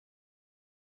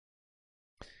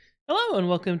Hello and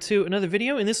welcome to another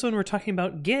video. In this one we're talking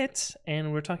about Git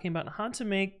and we're talking about how to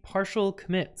make partial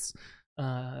commits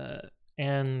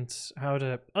and how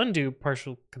to undo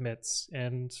partial commits,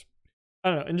 and I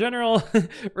don't know, in general we're going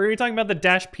to be talking about the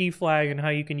 -p flag and how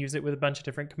you can use it with a bunch of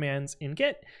different commands in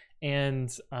Git and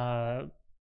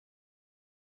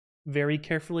very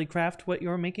carefully craft what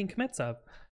you're making commits of.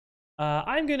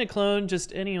 I'm going to clone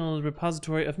just any old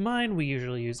repository of mine. We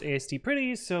usually use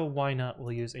ASTPretty, so why not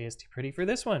we'll use ASTPretty for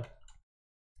this one.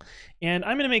 And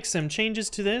I'm going to make some changes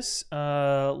to this.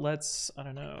 Let's, I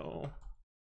don't know,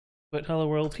 put Hello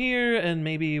World here, and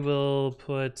maybe we'll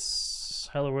put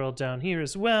Hello World down here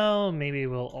as well. Maybe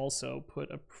we'll also put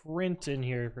a print in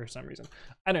here for some reason.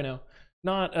 I don't know.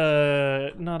 Not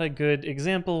a good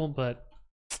example, but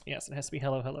yes, it has to be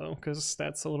hello hello because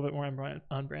that's a little bit more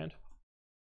on brand.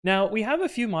 Now, we have a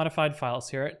few modified files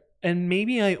here, and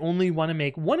maybe I only want to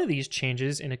make one of these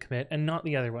changes in a commit and not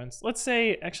the other ones. Let's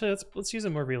say, actually, let's use a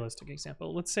more realistic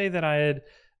example. Let's say that I had,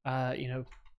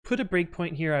 put a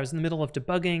breakpoint here. I was in the middle of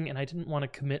debugging, and I didn't want to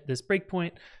commit this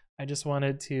breakpoint. I just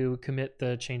wanted to commit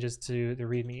the changes to the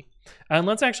README. And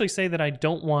let's actually say that I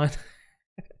don't want...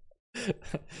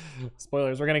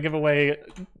 Spoilers, we're going to give away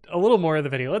a little more of the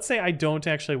video. Let's say I don't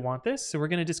actually want this, so we're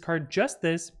going to discard just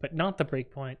this, but not the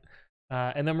breakpoint.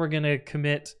 And then we're going to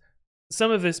commit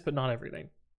some of this, but not everything.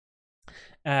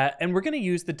 And we're going to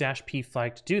use the -p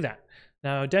flag to do that.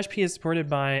 Now, -p is supported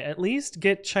by at least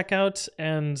git checkout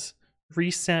and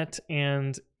reset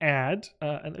and add.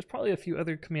 And there's probably a few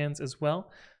other commands as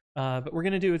well. But we're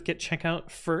going to do it with git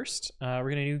checkout first.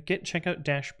 We're going to do git checkout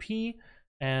 -p.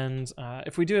 And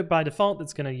if we do it by default,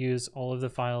 it's going to use all of the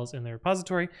files in the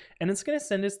repository. And it's going to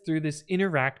send us through this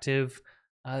interactive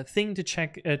thing to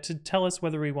check to tell us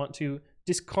whether we want to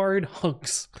discard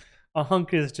hunks. A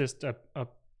hunk is just a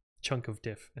chunk of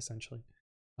diff, essentially.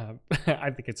 I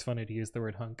think it's funny to use the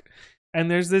word hunk. And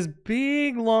there's this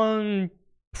big, long,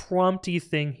 prompty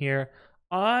thing here.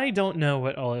 I don't know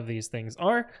what all of these things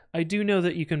are. I do know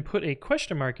that you can put a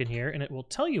question mark in here, and it will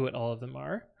tell you what all of them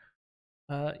are.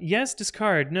 Yes,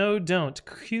 discard. No, don't.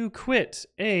 Q, quit.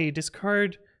 A,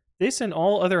 discard this and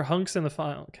all other hunks in the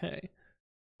file. Okay.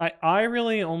 I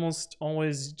really almost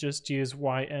always just use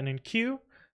Y, N, and Q,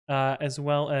 as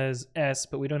well as S,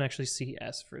 but we don't actually see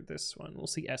S for this one. We'll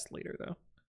see S later, though.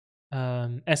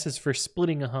 S is for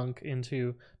splitting a hunk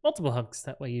into multiple hunks.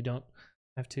 That way you don't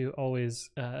have to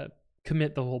always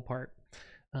commit the whole part.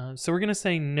 So we're going to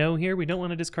say no here. We don't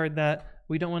want to discard that.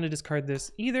 We don't want to discard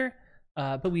this either,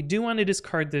 but we do want to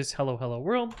discard this hello, hello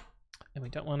world, and we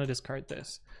don't want to discard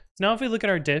this. So now if we look at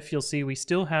our diff, you'll see we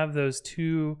still have those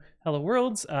two hello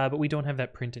worlds, but we don't have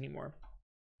that print anymore.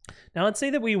 Now let's say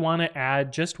that we want to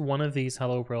add just one of these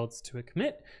hello worlds to a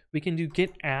commit. We can do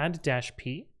git add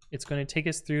 -p. It's going to take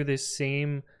us through this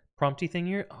same prompty thing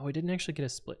here. Oh, we didn't actually get a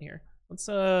split here. Let's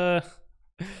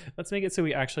make it so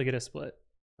we actually get a split.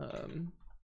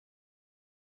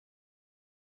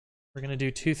 We're going to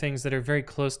do two things that are very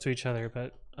close to each other,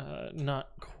 but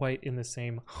not quite in the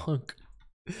same hunk.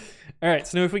 All right,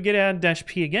 so now if we git add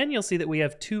 -p again, you'll see that we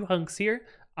have two hunks here.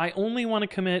 I only want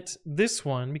to commit this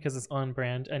one because it's on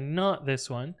brand and not this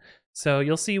one. So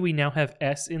you'll see we now have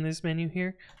S in this menu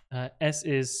here. S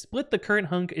is split the current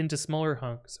hunk into smaller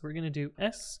hunks. So we're going to do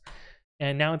S,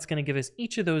 and now it's going to give us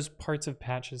each of those parts of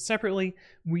patches separately.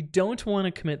 We don't want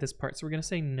to commit this part, so we're going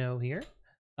to say no here.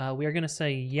 We are going to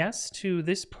say yes to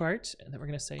this part, and then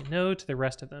we're going to say no to the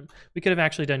rest of them. We could have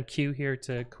actually done Q here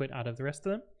to quit out of the rest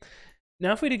of them.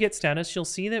 Now, if we do git status, you'll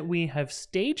see that we have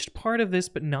staged part of this,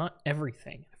 but not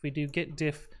everything. If we do git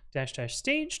diff --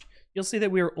 staged, you'll see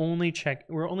that we're only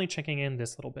checking in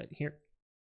this little bit here.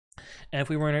 And if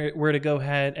we were to go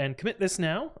ahead and commit this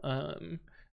now,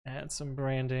 add some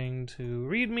branding to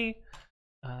README,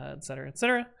 etc.,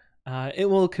 etc., it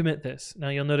will commit this. Now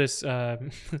you'll notice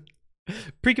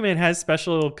Precommit has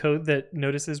special code that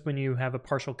notices when you have a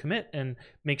partial commit and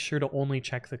makes sure to only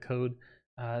check the code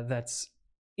that's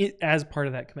as part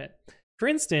of that commit. For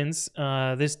instance,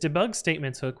 this debug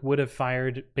statements hook would have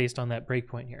fired based on that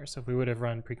breakpoint here. So if we would have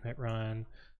run precommit run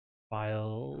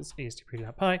files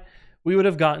astpretty.py, we would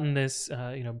have gotten this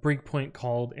breakpoint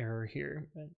called error here.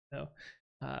 So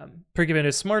Precommit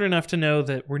is smart enough to know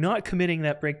that we're not committing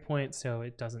that breakpoint, so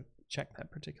it doesn't check that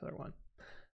particular one.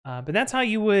 But that's how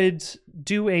you would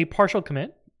do a partial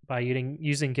commit by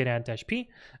using git add -p.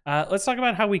 Let's talk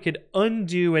about how we could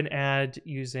undo an add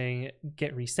using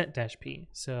git reset -p.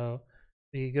 So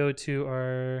we go to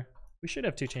our, we should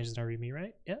have two changes in our README,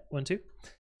 right? Yeah, 1, 2.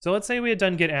 So let's say we had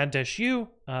done git add -u,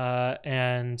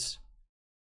 and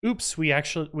oops, we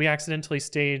accidentally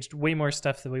staged way more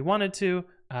stuff than we wanted to.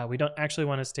 we don't actually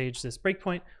want to stage this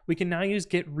breakpoint. We can now use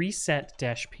get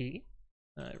reset-p.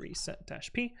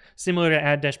 Reset-p, similar to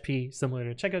add-p,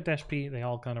 similar to checkout-p. They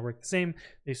all kind of work the same.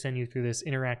 They send you through this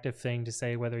interactive thing to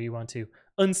say whether you want to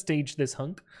unstage this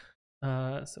hunk.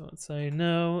 So let's say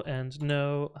no and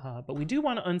no, but we do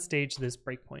want to unstage this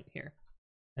breakpoint here.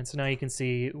 And so now you can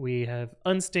see we have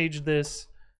unstaged this.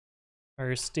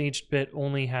 Our staged bit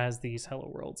only has these hello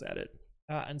worlds added.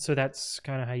 And so that's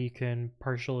kind of how you can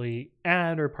partially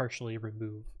add or partially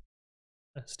remove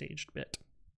a staged bit.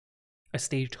 A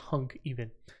staged hunk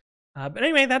even. But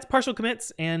anyway, that's partial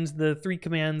commits and the 3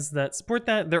 commands that support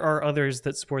that. There are others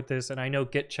that support this, and I know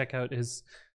git checkout is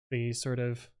the sort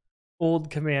of old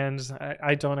command.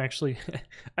 I don't actually,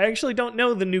 I actually don't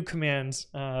know the new command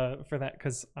for that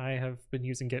because I have been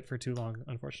using git for too long,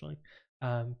 unfortunately.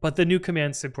 But the new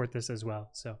commands support this as well.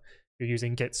 So if you're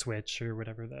using git switch or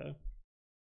whatever the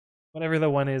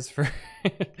one is for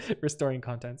restoring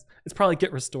contents, it's probably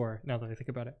git restore now that I think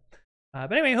about it.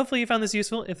 But anyway, hopefully you found this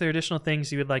useful. If there are additional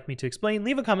things you would like me to explain,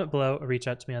 leave a comment below or reach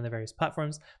out to me on the various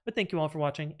platforms. But thank you all for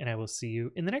watching, and I will see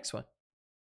you in the next one.